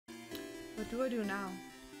do I do now?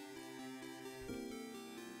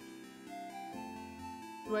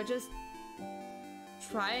 Do I just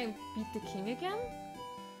try and beat the king again?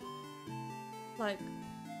 Like,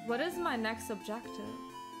 what is my next objective?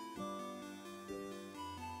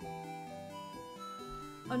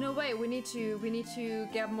 Oh no, wait, we need to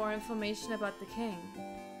get more information about the king.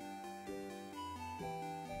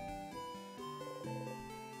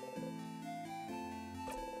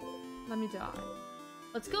 Let me die.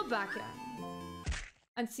 Let's go back in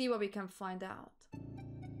and see what we can find out.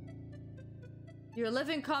 You're a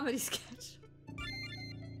living comedy sketch.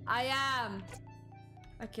 I am.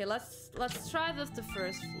 Okay, let's try with the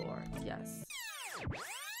first floor. Yes.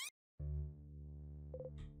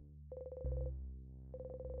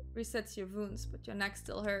 Resets your wounds, but your neck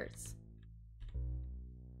still hurts.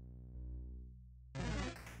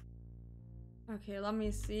 Okay, let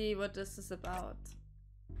me see what this is about.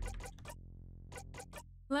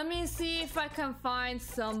 Let me see if I can find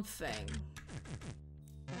something.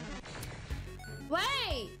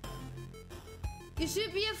 Wait! You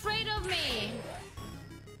should be afraid of me!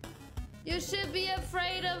 You should be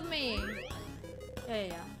afraid of me!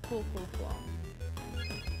 Yeah. Cool.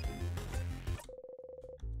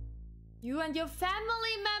 You and your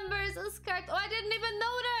family members are scared. Oh, I didn't even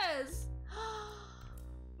notice!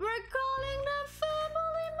 We're calling them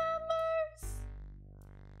family members!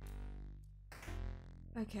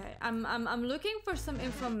 Okay, I'm looking for some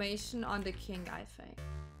information on the king, I think.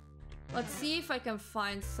 Let's see if I can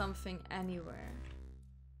find something anywhere.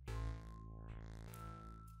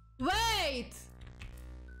 Wait!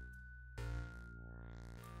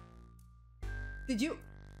 Did you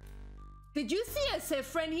see a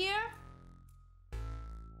Sifrin here?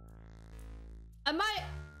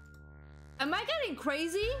 Am I getting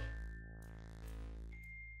crazy?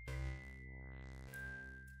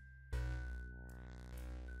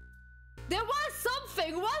 There was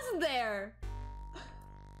something, wasn't there?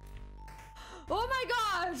 Oh my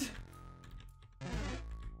god!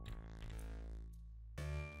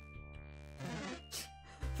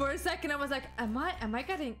 For a second I was like, am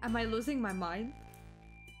I losing my mind?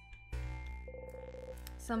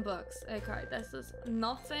 Some books. Okay, this is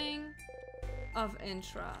nothing of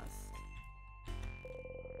interest.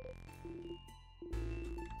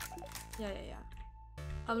 Yeah.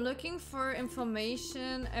 I'm looking for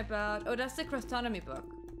information about... Oh, that's the craftonomy book.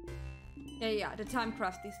 Yeah, the time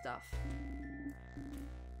crafty stuff.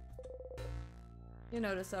 You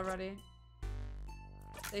know this already.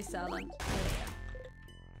 Stay silent. Yeah.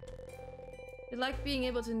 You like being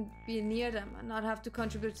able to be near them and not have to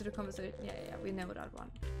contribute to the conversation. Yeah, we know that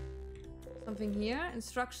one. Something here?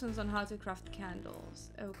 Instructions on how to craft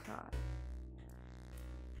candles. Okay.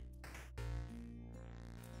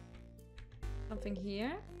 Something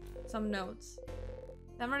here? Some notes.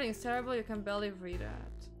 Handwriting is terrible, you can barely read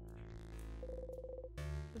it.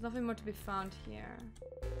 There's nothing more to be found here.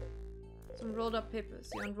 Some rolled up papers.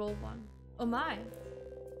 You unroll one. Oh my!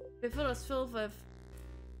 Paper was filled with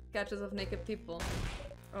sketches of naked people.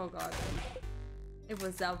 Oh god. It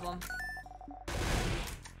was that one.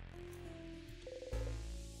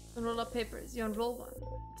 Some rolled up papers. You unroll one.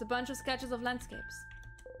 It's a bunch of sketches of landscapes.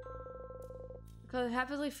 Because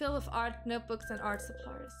happily filled with art, notebooks, and art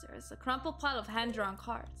supplies. There's a crumpled pile of hand-drawn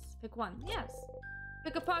cards. Pick one. Yes.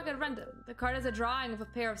 Pick a pocket at random. The card is a drawing of a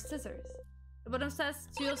pair of scissors. The bottom says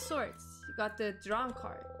Two of Swords. You got the drawn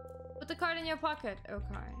card. Put the card in your pocket.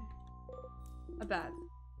 Okay. A bed.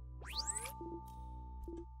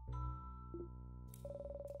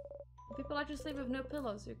 People like to sleep with no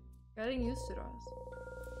pillows. You're getting used to those.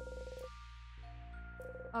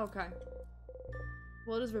 Okay.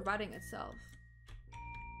 World is rewriting itself.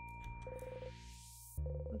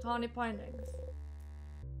 Some tawny findings.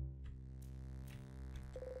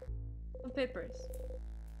 Some papers.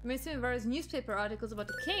 You may see various newspaper articles about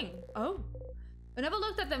the king. Oh. You never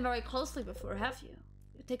looked at them very closely before, have you?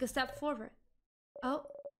 You take a step forward. Oh.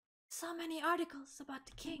 So many articles about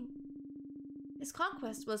the king. His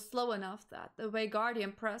conquest was slow enough that the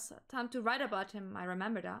Guardian press had time to write about him, I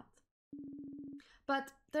remember that.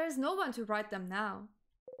 But there is no one to write them now.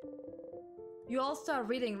 You all start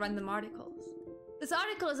reading random articles. This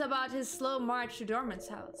article is about his slow march to Dormant's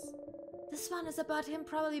house. This one is about him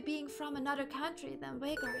probably being from another country than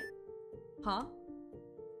Waygard. Huh?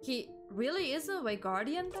 He really is a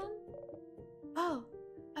Waygardian then? Oh,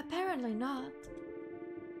 apparently not.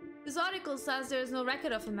 This article says there is no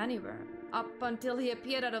record of him anywhere, up until he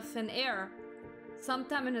appeared out of thin air,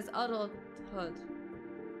 sometime in his adulthood.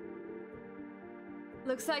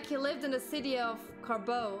 Looks like he lived in the city of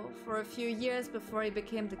Carbeau for a few years before he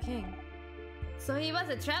became the king. So he was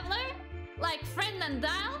a traveler? Like Friend and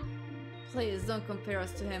Dial? Please don't compare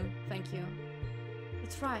us to him, thank you.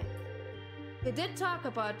 That's right. He did talk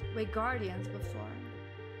about Guardians before.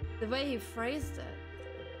 The way he phrased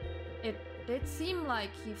it did seem like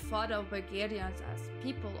he thought of Guardians as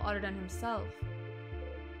people other than himself.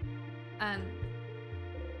 And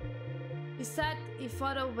he said he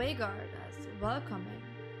thought of Vhagar as welcoming.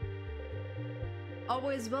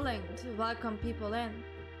 Always willing to welcome people in.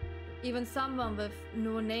 Even someone with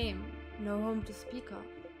no name, no home to speak of.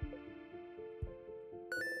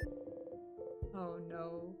 Oh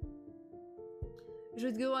no. We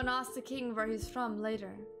should go and ask the king where he's from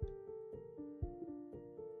later.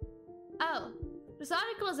 Oh, this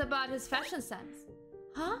article is about his fashion sense.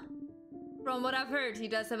 Huh? From what I've heard, he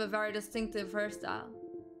does have a very distinctive hairstyle.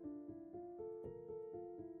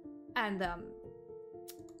 And,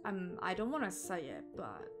 I don't want to say it,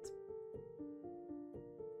 but...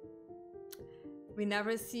 we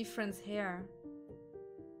never see Friend's hair.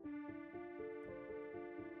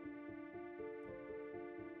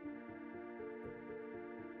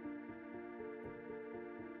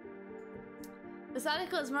 This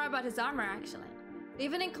article is more about his armor, actually. They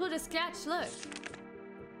even include a sketch, look.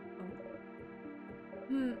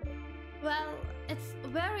 Oh. Well, it's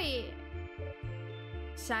very...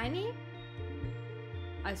 shiny?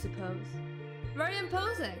 I suppose. Very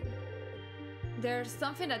imposing. There's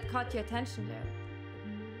something that caught your attention there.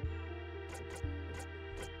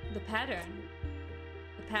 The pattern.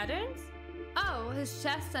 The patterns? Oh, his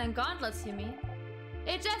chest and gauntlets, you mean?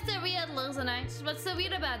 It's just a weird hallucination. What's so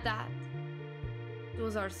weird about that?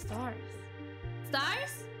 Those are stars.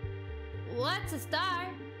 Stars? What's a star?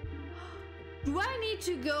 Do I need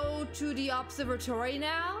to go to the observatory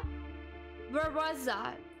now? Where was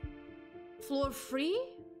that? Floor 3?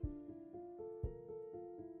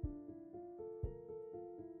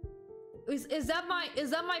 Is that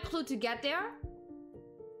my clue to get there?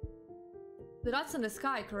 The dots in the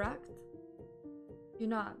sky, correct? You're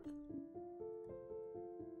not.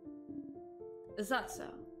 Is that so?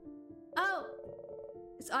 Oh!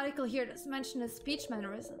 This article here does mention his speech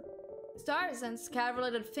mannerism. Stars and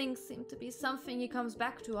sky-related things seem to be something he comes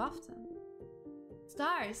back to often.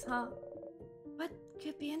 Stars, huh? What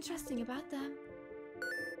could be interesting about them?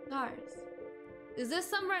 Stars. Is this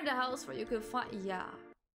somewhere in the house where you could find? Yeah.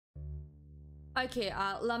 Okay,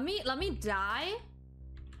 let me die.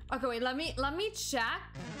 Okay, wait, let me check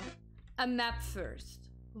a map first.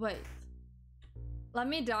 Wait. Let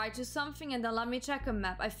me die to something and then let me check a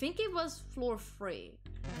map. I think it was floor 3.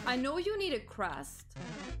 I know you need a crest.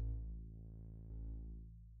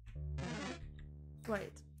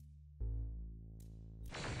 Wait.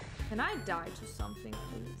 Can I die to something,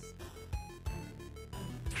 please?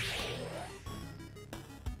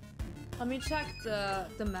 Let me check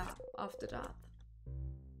the map after that.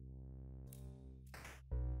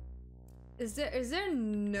 Is there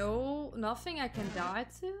nothing I can die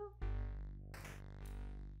to?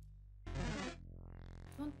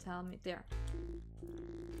 Don't tell me. There.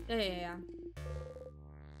 Yeah.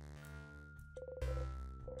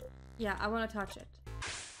 Yeah, I want to touch it.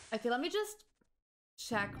 Okay, let me just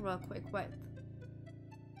check real quick. Wait.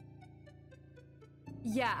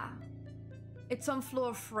 Yeah. It's on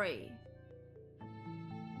floor 3.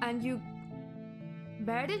 And you...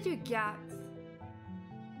 Where did you get...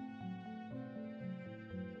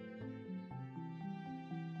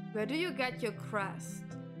 Where do you get your crest?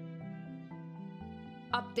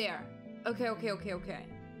 Up there. Okay.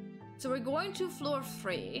 So we're going to floor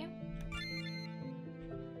 3.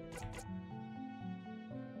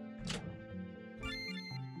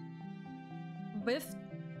 With...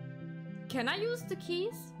 Can I use the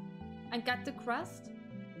keys and get the crest?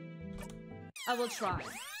 I will try.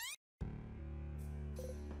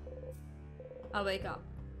 I'll wake up.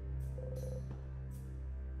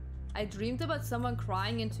 I dreamed about someone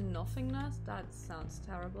crying into nothingness? That sounds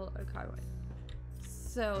terrible. Okay, wait.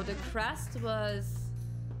 So the crest was...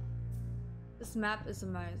 This map is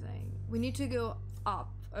amazing. We need to go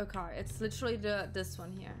up. Okay, it's literally this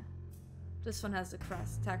one here. This one has the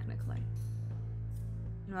crest, technically.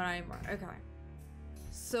 Not anymore. Okay.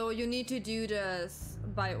 So you need to do this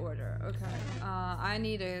by order. Okay. I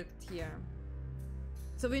need it here.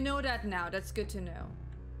 So we know that now. That's good to know.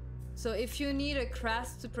 So if you need a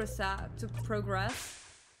crest to progress,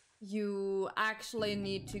 you actually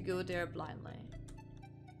need to go there blindly.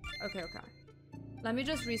 Okay. Let me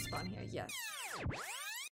just respawn here. Yes.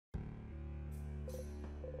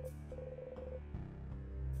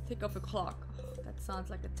 Tick of a clock. Oh, that sounds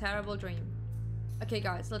like a terrible dream. Okay,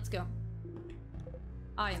 guys, let's go.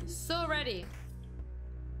 I am so ready.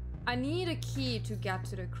 I need a key to get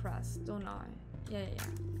to the crest, don't I? Yeah.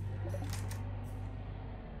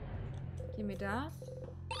 Give me that.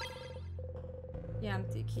 The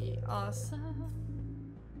empty key. Awesome.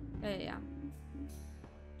 Yeah.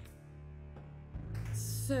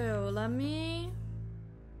 So let me.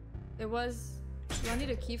 There was. Do I need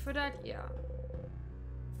a key for that? Yeah.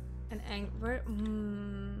 Where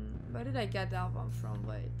did I get that one from?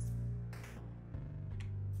 Wait.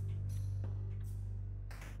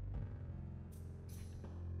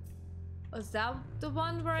 Was that the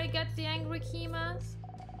one where I get the angry key mask?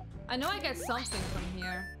 I know I get something from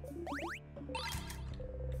here.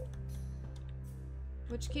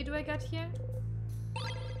 Which key do I get here?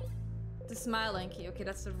 The smiling key. Okay,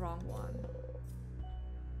 that's the wrong one.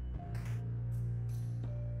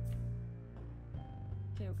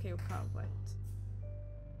 Okay, wait.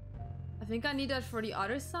 I think I need that for the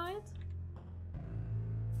other side.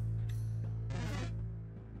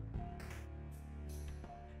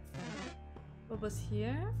 What was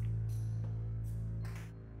here?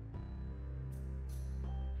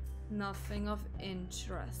 Nothing of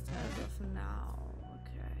interest as of now.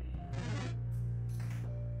 Okay.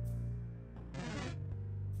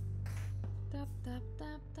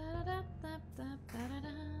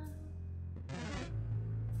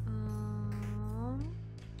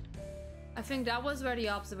 I think that was where the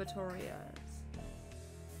observatory is.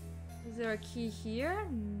 Is there a key here?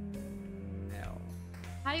 No.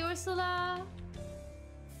 Hi, Ursula.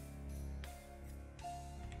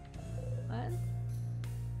 What?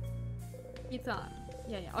 Ethan.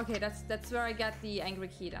 Yeah. Okay, that's where I get the angry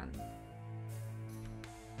key then.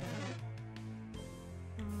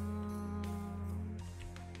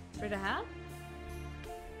 Straight ahead?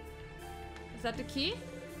 Is that the key?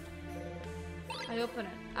 I open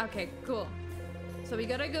it. Okay, cool. So we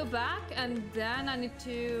gotta go back and then I need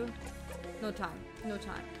to... No time.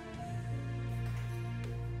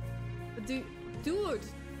 But dude!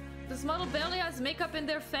 This model barely has makeup in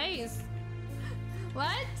their face.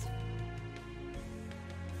 What?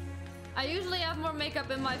 I usually have more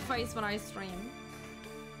makeup in my face when I stream.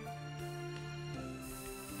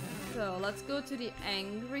 So let's go to the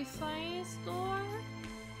angry face door.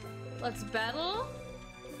 Let's battle.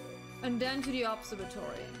 And then to the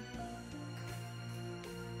observatory.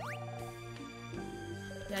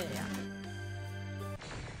 Yeah.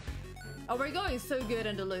 Oh, we're going so good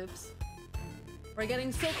in the loops. We're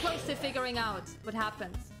getting so close to figuring out what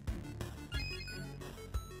happens.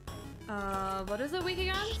 What is it weak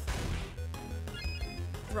against?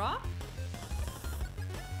 Rock?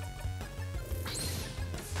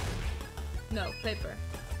 No, paper.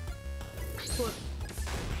 Foot.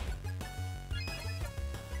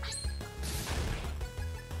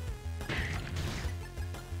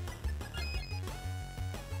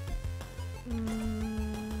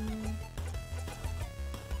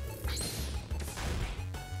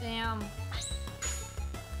 Damn.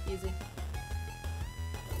 Easy.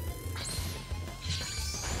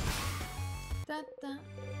 Da da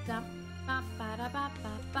da ba ba da ba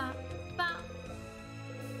ba ba ba.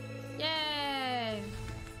 Yay!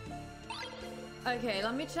 Okay,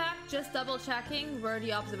 let me check. Just double checking where the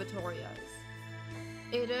observatory is.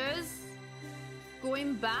 It is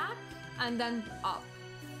going back and then up.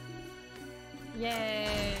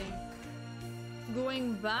 Yay!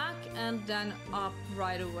 Going back and then up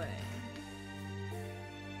right away.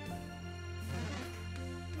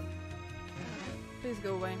 Please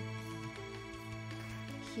go away.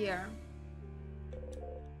 Here.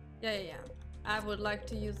 Yeah. I would like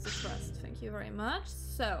to use the crest. Thank you very much.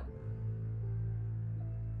 So.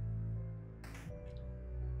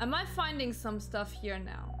 Am I finding some stuff here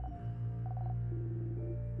now?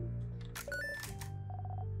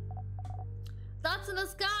 That's in the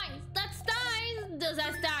skies! That's stars! Those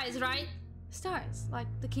are stars, right? Stars, like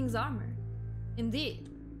the king's armor. Indeed.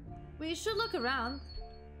 We should look around.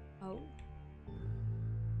 Oh.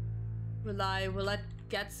 Will I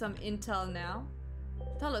get some intel now?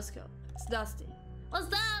 Telescope. It's dusty. What's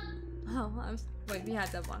that? Oh, wait, we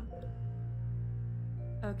had that one.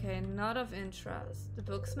 Okay, not of interest. The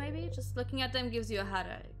books maybe? Just looking at them gives you a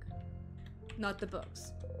headache. Not the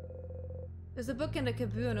books. There's a book in the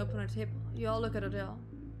Caboon open on a table. You all look at it all.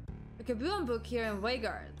 A Caboon book here in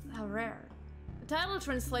Waygard. How rare. The title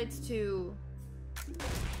translates to...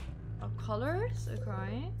 colors?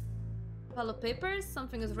 Okay. Pile of papers,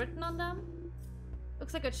 something is written on them.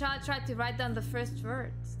 Looks like a child tried to write down the first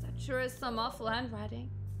words. That sure is some awful handwriting.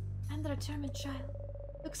 And a determined child.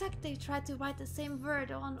 Looks like they tried to write the same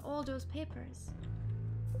word on all those papers.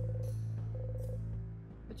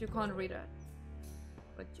 But you can't read it.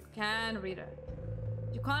 But you can read it.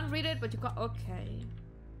 You can't read it, but you can't... Okay.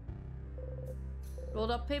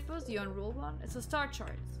 Rolled up papers, you unroll one. It's a star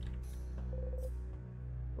chart.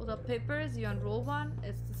 Hold up papers, you unroll one.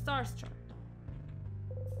 It's the stars chart.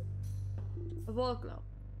 A wall globe.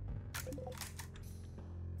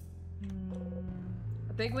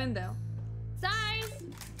 A big window. Stars!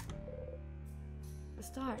 The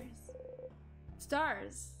stars.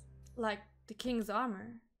 Stars. Like the king's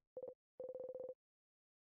armor.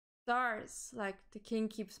 Stars like the king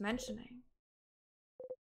keeps mentioning.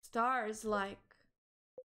 Stars like...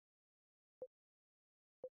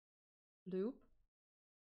 Loop?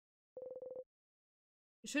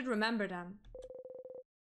 You should remember them.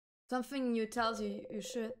 Something in you tells you you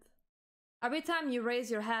should. Every time you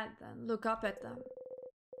raise your head and look up at them,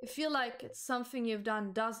 you feel like it's something you've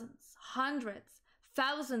done dozens, hundreds,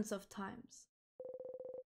 thousands of times.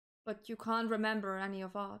 But you can't remember any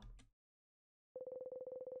of it.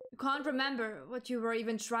 You can't remember what you were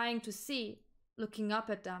even trying to see, looking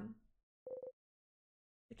up at them.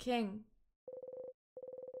 The king.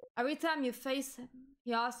 Every time you face him,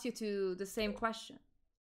 he asks you to the same question.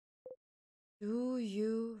 Do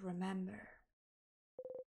you remember?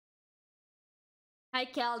 Hi,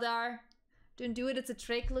 Keldar. Don't do it, it's a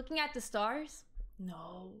trick. Looking at the stars?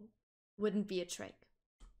 No, wouldn't be a trick.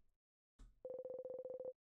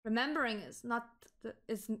 Remembering is not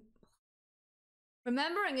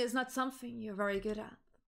something you're very good at.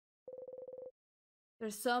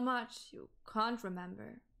 There's so much you can't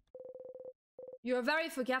remember. You're a very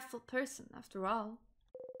forgetful person, after all.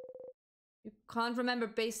 You can't remember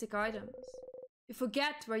basic items. You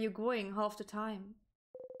forget where you're going half the time.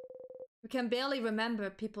 You can barely remember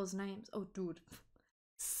people's names. Oh, dude.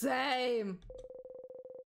 Same!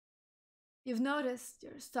 You've noticed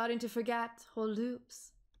you're starting to forget whole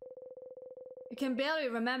loops. You can barely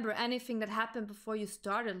remember anything that happened before you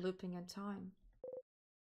started looping in time.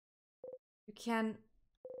 You can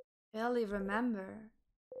barely remember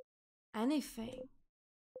anything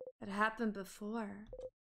that happened before.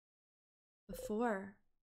 Before.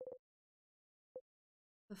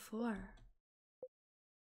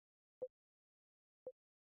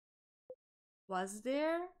 Was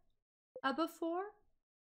there a before?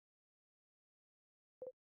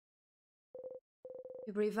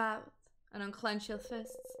 You breathe out and unclench your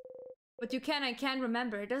fists. But you can and can't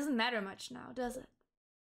remember. It doesn't matter much now, does it?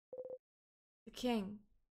 The king.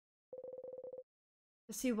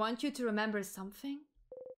 Does he want you to remember something?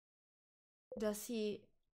 Does he...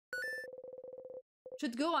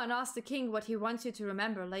 Should go and ask the king what he wants you to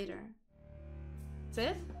remember later.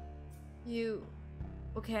 Sif? You...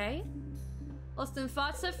 okay? Lost in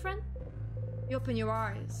thoughts, friend? You open your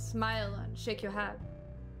eyes, smile and shake your head.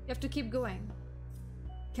 You have to keep going.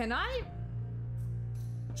 Can I?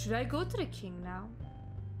 Should I go to the king now?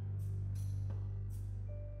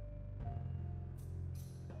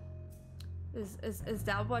 Is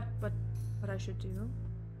that what I should do?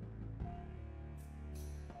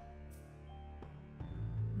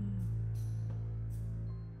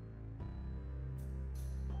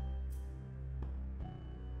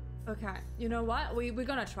 Okay, you know what? We're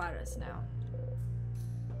gonna try this now.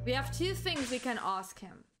 We have two things we can ask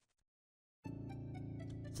him.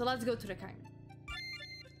 So let's go to the king.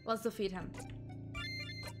 Let's defeat him.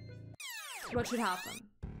 What should happen?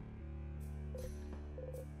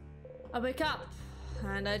 I wake up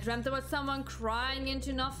and I dreamt about someone crying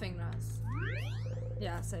into nothingness.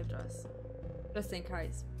 Yeah, saved us. Just in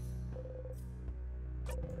case.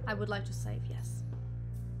 I would like to save, yes.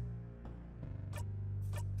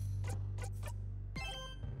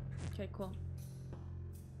 Okay, cool.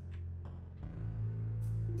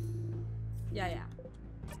 Yeah.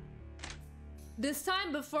 This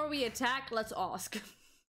time before we attack, let's ask.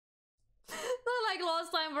 Not like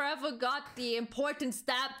last time where I forgot the important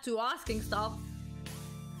step to asking stuff.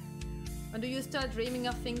 When do you start dreaming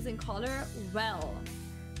of things in color? Well,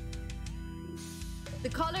 the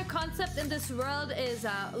color concept in this world is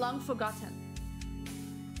long forgotten.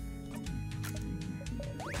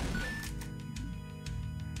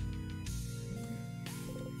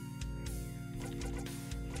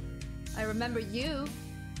 I remember you.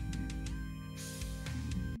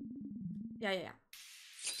 Yeah.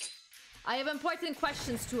 I have important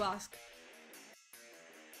questions to ask.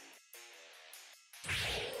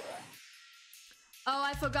 Oh,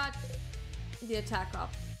 I forgot the attack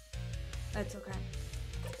up. That's okay.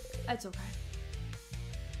 That's okay.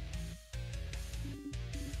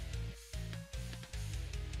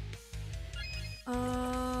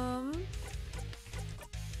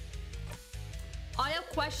 I have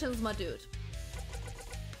questions, my dude.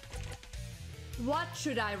 What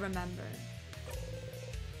should I remember?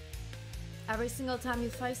 Every single time you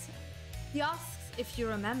face him, he asks if you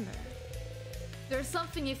remember. There's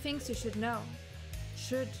something he thinks you should know.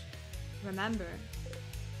 Should remember.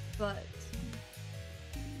 But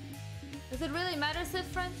does it really matter, Sid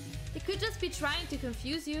friend? He could just be trying to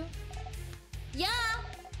confuse you. Yeah!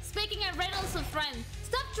 Speaking in riddles of friend,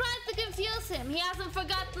 stop trying to confuse him. He hasn't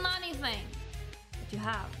forgotten anything. But you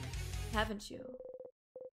have, haven't you?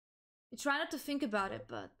 You try not to think about it,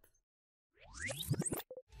 but...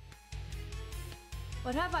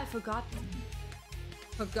 What have I forgotten?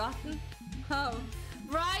 Forgotten? Oh,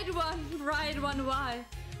 right one, why?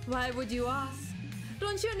 Why would you ask?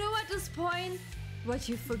 Don't you know at this point what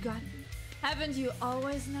you've forgotten? Haven't you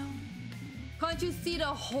always known? Can't you see the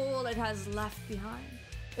hole it has left behind?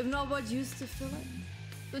 If not what used to fill it?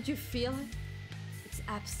 Don't you feel it? Its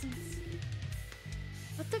absence?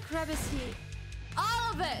 What the crap is he?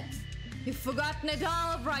 All of it! You've forgotten it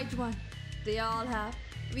all, bright one. They all have.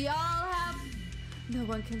 We all have. No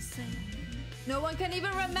one can say it. No one can even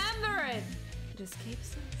remember it. It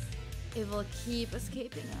escapes us. It will keep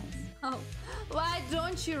escaping us. Oh, why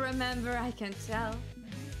don't you remember? I can tell.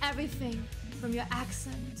 Everything from your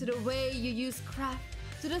accent to the way you use craft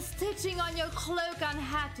to the stitching on your cloak and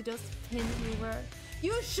hat to those pins you wear.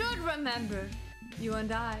 You should remember. You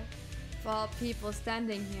and I, for all people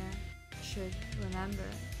standing here, should remember.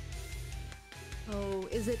 Oh,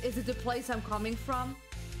 is it the place I'm coming from?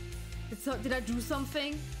 Did I do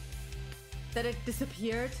something? That it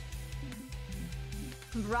disappeared?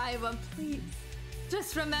 Rywan, please.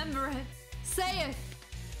 Just remember it. Say it.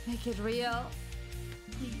 Make it real.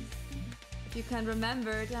 Please. If you can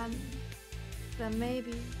remember, then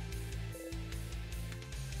maybe.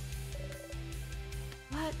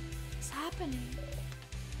 What is happening?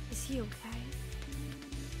 Is he okay?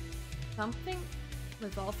 Something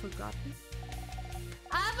we've all forgotten?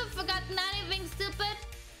 I haven't forgotten anything, stupid!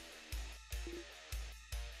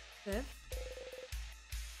 Viv?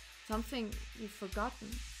 Something you've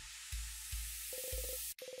forgotten.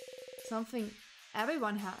 Something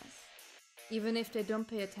everyone has, even if they don't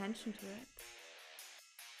pay attention to it.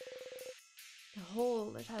 The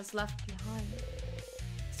hole it has left behind.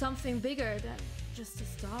 Something bigger than just the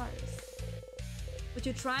stars. What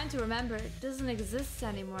you're trying to remember doesn't exist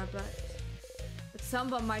anymore, but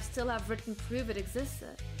someone might still have written proof it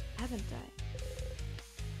existed, haven't they?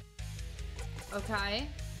 Okay.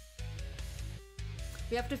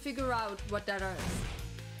 We have to figure out what that is.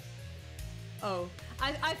 Oh,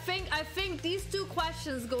 I think these two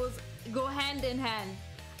questions go hand in hand.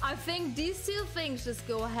 I think these two things just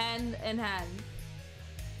go hand in hand.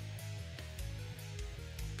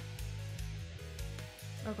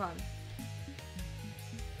 Okay.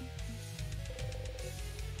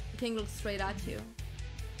 The king looks straight at you.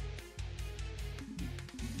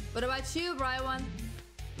 What about you, Bryon?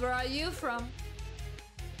 Where are you from?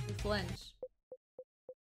 You flinch.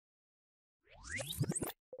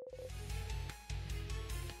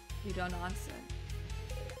 You don't answer.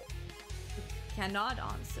 You cannot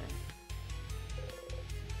answer.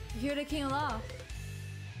 You hear the king laugh.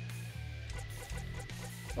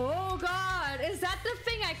 Oh god, is that the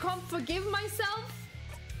thing I can't forgive myself?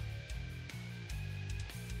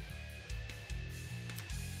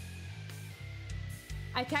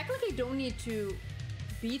 I technically don't need to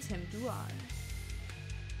beat him, do I?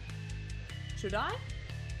 Should I?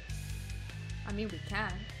 I mean, we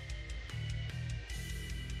can.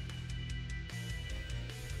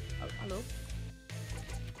 Oh, hello?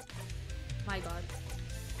 My god.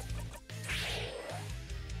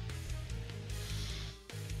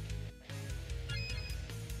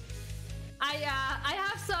 I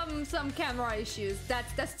have some camera issues.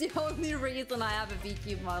 That's the only reason I have a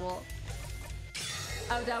VQ model.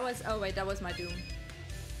 Oh wait, that was my doom.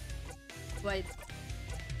 Wait.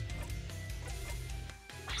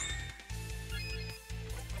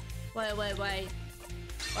 Wait.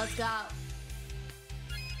 Let's go.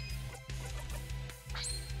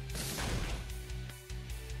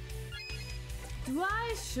 Do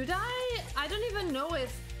I? Should I? I don't even know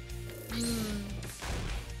if...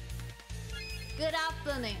 Good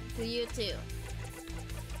afternoon to you too.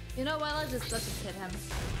 You know what? Let's just hit him.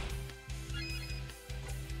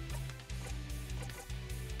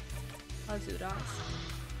 Let's do that.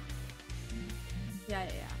 Yeah.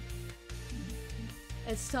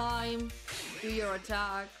 It's time. Do your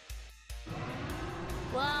attack.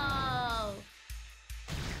 Whoa!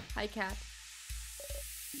 Hi, cat.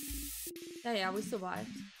 Yeah, we survived.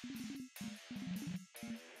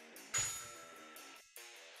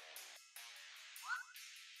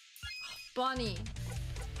 Bonnie.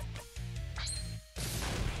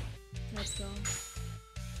 Let's go.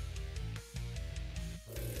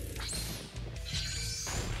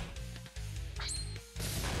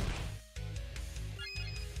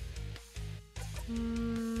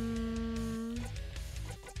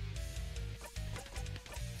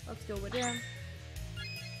 Let's go with him.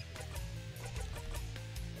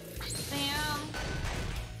 Bam.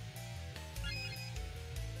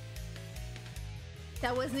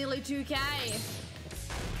 That was nearly 2K.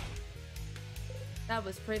 That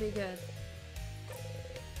was pretty good.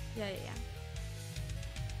 Yeah.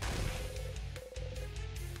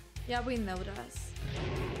 Yeah, we know that.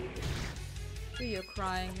 You're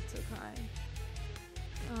crying, it's okay.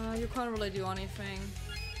 You can't really do anything.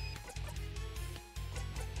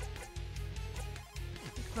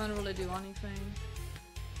 You can't really do anything.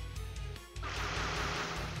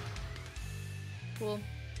 Cool.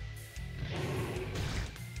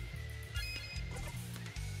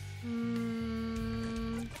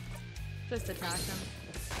 Just attack him.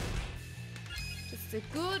 Just a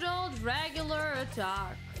good old regular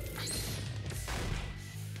attack.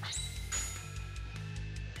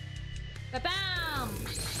 Ba-bam!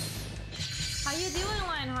 How you doing,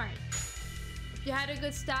 Lionheart? You had a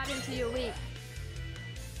good start into your week.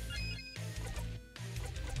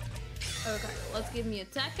 Okay, let's give me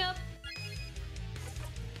attack up.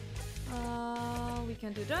 We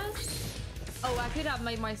can do this. Oh, I could have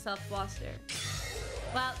made myself faster.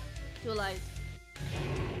 Well, too late.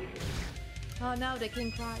 Oh no, the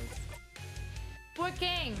king cries. Poor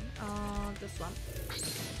king. This one.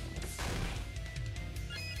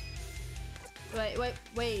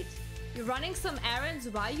 Wait. You're running some errands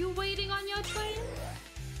while you're waiting on your train?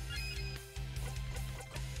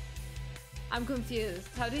 I'm confused.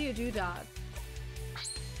 How do you do that?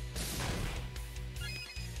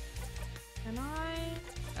 Can I?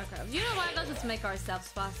 Okay. You know what? Let's just make ourselves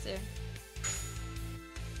faster.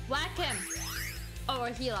 Whack him. Oh, or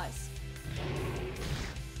heal us.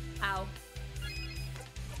 Ow.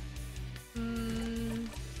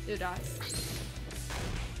 Do dice.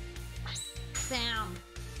 Bam.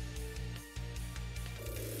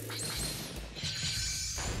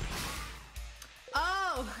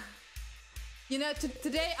 Oh. You know,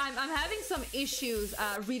 today I'm having some issues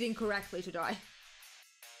reading correctly today.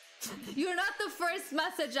 You're not the first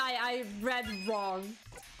message I read wrong.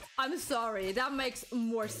 I'm sorry, that makes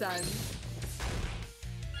more sense.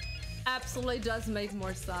 Absolutely does make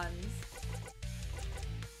more sense.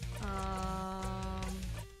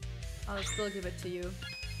 I'll still give it to you.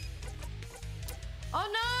 Oh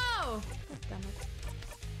no! Oh, damn it.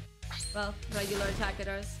 Well, regular attack at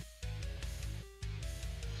us.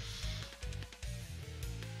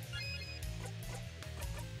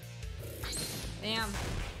 Damn.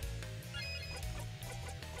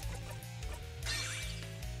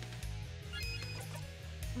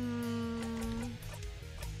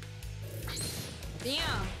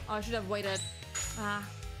 Damn. Oh, I should have waited.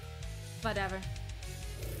 Whatever.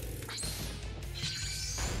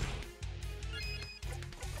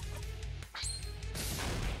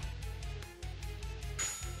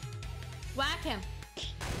 Whack him.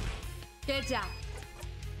 Good job.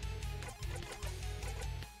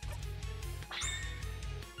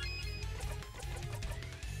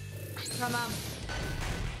 Come on.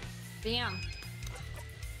 Damn.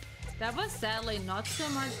 That was sadly not so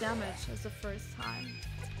much damage as the first time.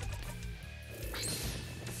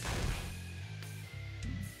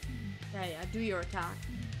 Yeah, do your attack.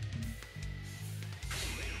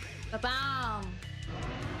 Ba-bam!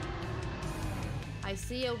 I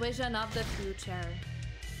see a vision of the future.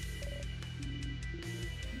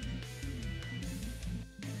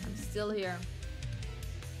 I'm still here.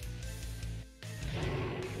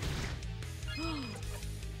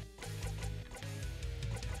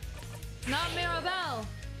 Not Mirabelle!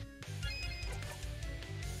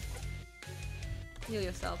 Heal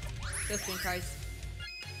yourself, just in case.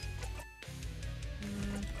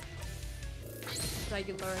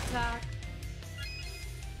 Regular attack.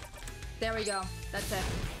 There we go. That's it.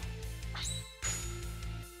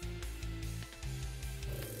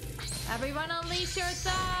 Everyone unleash your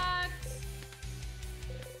attacks!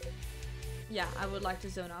 Yeah, I would like to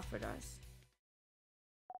zone off for this.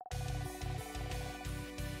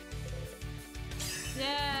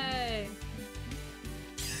 Yay!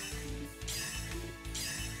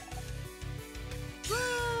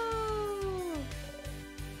 Woo!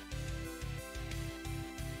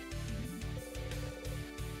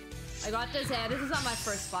 I got this. Yeah, this is not my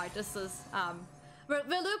first fight. This is we're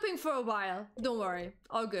looping for a while. Don't worry,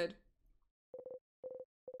 all good.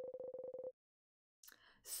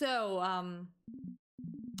 So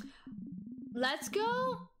let's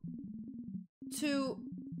go to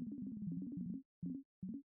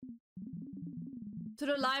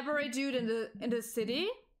the library dude in the city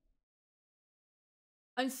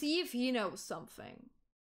and see if he knows something.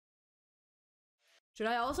 Should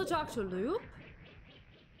I also talk to Loop?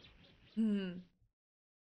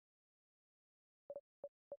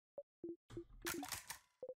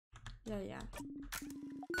 Yeah.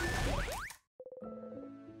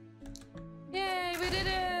 Yay, we did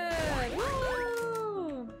it!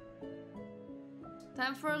 Woo!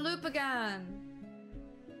 Time for a loop again.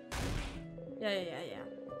 Yeah.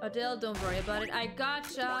 Adele, don't worry about it. I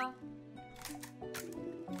gotcha.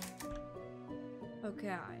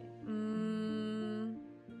 Okay.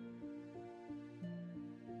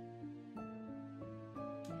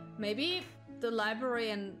 Maybe the library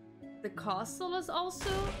and the castle is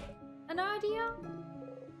also an idea?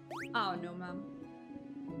 Oh no, ma'am.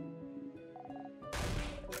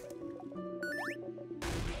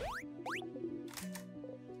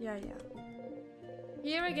 Yeah.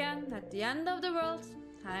 Here again, at the end of the world.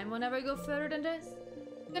 Time will never go further than this.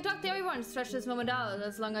 You can talk to everyone, stretch this moment out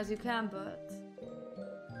as long as you can, but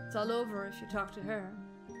it's all over if you talk to her.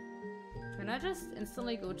 Can I just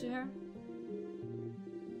instantly go to her?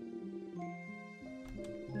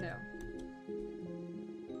 No.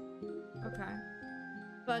 Okay.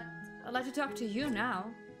 But I'd like to talk to you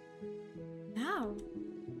now. Now?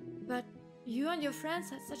 But you and your friends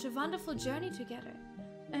had such a wonderful journey together.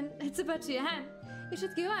 And it's about to end. You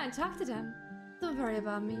should go and talk to them. Don't worry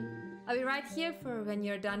about me. I'll be right here for when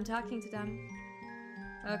you're done talking to them.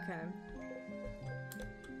 Okay.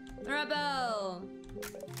 Rebel!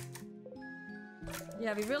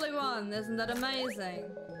 Yeah, we really won. Isn't that amazing?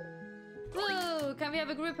 Woo! Can we have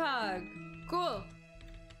a group hug? Cool.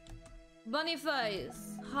 Bunny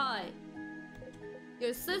face. Hi.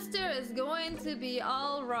 Your sister is going to be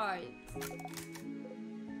alright.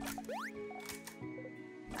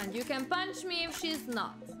 And you can punch me if she's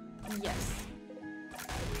not. Yes.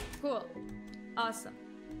 Cool. Awesome.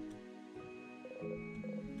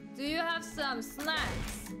 Do you have some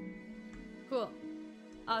snacks? Cool.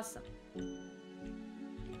 Awesome.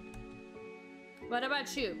 What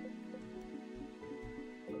about you?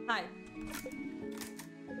 Hi.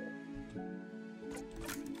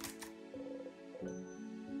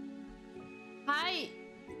 Hi.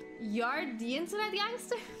 You're the internet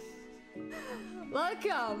gangster?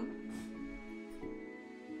 Welcome.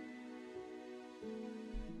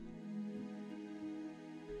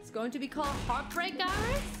 It's going to be called Heartbreak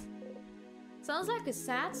Hours? Sounds like a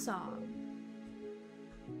sad song.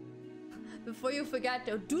 Before you forget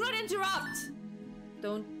though, do not interrupt!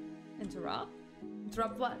 Don't interrupt?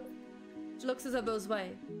 Interrupt what? She looks Isabel's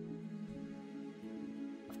way.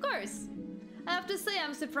 Of course. I have to say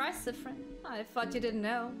I'm surprised, Sifrin. I thought you didn't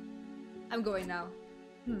know. I'm going now.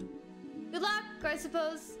 Good luck, I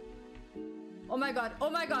suppose. Oh my god, oh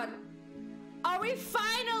my god. Are we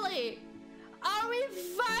finally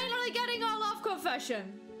getting our love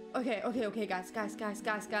confession? Okay,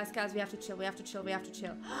 guys, we have to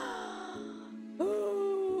chill.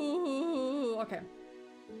 Ooh, okay.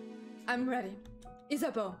 I'm ready.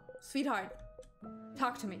 Isabeau, sweetheart,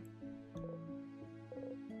 talk to me.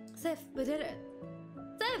 Sif, we did it.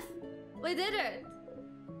 Sif, we did it.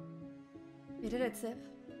 We did it, Sif.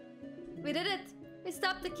 We did it. We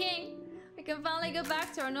stopped the king. We can finally go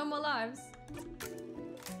back to our normal lives.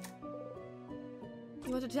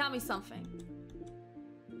 You want to tell me something?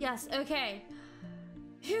 Yes, okay.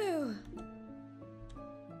 Phew.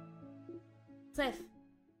 Sif.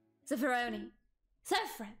 Zaffaroni.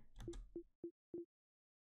 Saffron.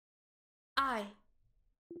 I.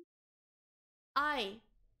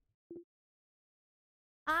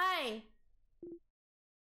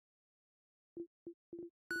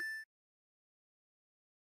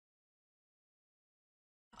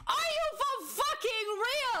 Are you for fucking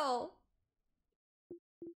real?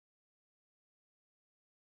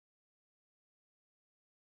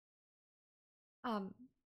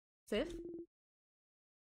 Sif?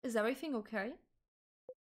 Is everything okay?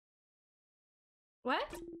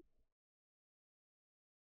 What?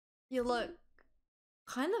 You look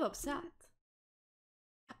kind of upset.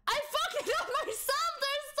 I fucked it up myself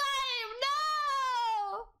this time! No!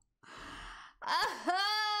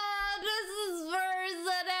 This is worse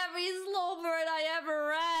than every slow burn I ever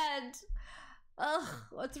read. Ugh,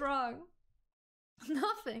 what's wrong?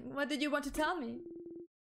 Nothing. What did you want to tell me?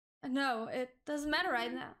 No, it doesn't matter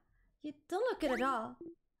right now. You don't look good at all.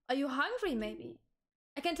 Are you hungry, maybe?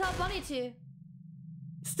 I can tell Bunny to...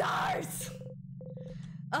 Stars!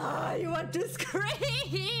 Oh, you want to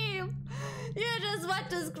scream! You just want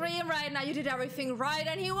to scream right now. You did everything right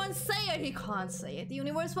and he won't say it. He can't say it. The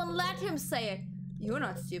universe won't let him say it. You're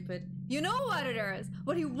not stupid. You know what it is.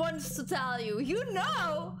 What he wants to tell you. You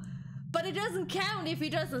know! But it doesn't count if he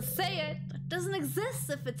doesn't say it. It doesn't exist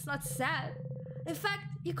if it's not said. In fact,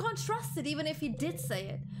 you can't trust it even if he did say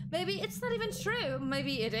it. Maybe it's not even true.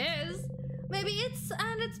 Maybe it is. Maybe it's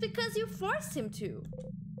because you forced him to.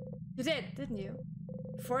 You did, didn't you?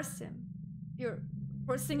 Force him. You're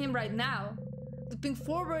forcing him right now. Looping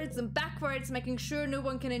forwards and backwards, making sure no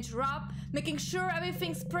one can interrupt, making sure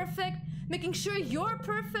everything's perfect, making sure you're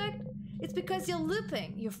perfect. It's because you're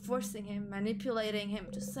looping. You're forcing him, manipulating him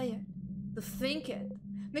to say it, to think it,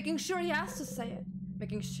 making sure he has to say it,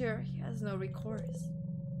 making sure he has no recourse.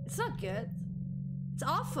 It's not good. It's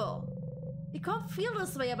awful. You can't feel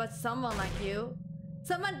this way about someone like you.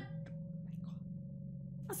 Someone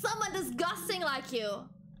disgusting like you.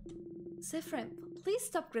 Sifrin, please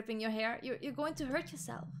stop gripping your hair. You're going to hurt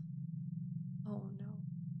yourself. Oh no.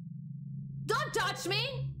 Don't touch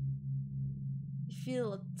me! You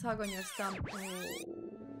feel a tug on your stomach. Oh.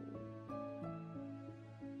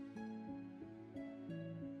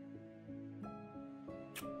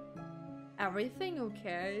 Everything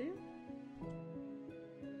okay?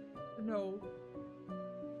 No.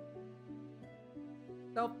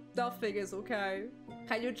 Nothing is okay.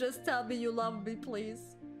 Can you just tell me you love me,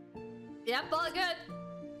 please? Yep, all good.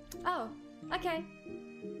 Oh, okay.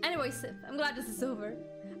 Anyway, Sif, I'm glad this is over.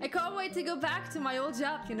 I can't wait to go back to my old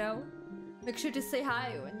job, you know? Make sure to say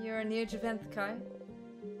hi when you're near Javent, Kai.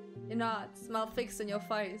 You're not. Smile fixed on your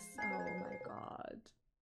face. Oh my god.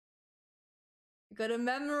 You got a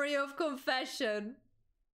memory of confession.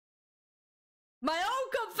 My own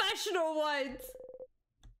confessional ones!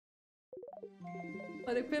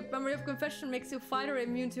 But equipped memory of confession makes you fighter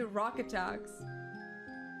immune to rock attacks.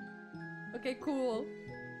 Okay, cool.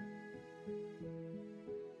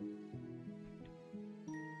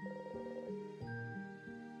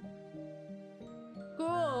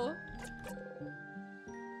 Cool.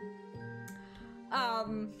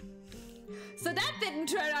 So that didn't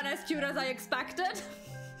turn out as cute as I expected.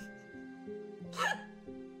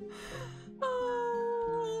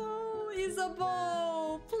 Oh,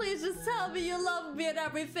 Isabeau, please just tell me you love me and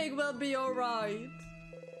everything will be alright.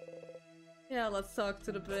 Yeah, let's talk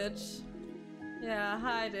to the bitch. Yeah,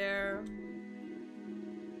 hi there.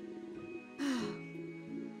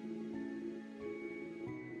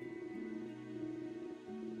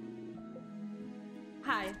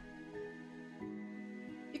 Hi.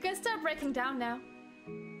 You can start breaking down now.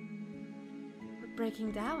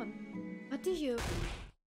 Breaking down? What do you...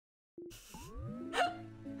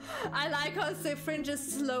 I like how Sifrin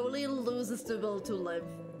just slowly loses the will to live.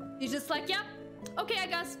 He's just like, yep, okay, I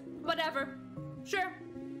guess, whatever, sure.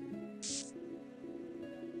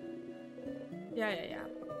 Yeah.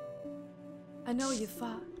 I know you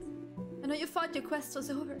fought. I know you thought your quest was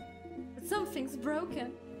over, but something's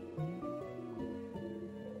broken.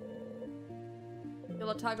 Feel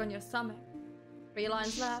a tug on your stomach. 3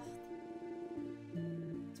 lines left.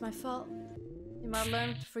 It's my fault. You might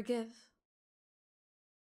learn to forgive.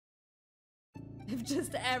 If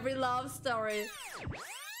just every love story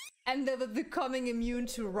ended with becoming immune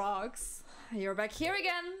to rocks. You're back here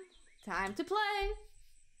again. Time to play.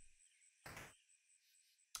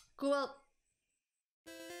 Cool.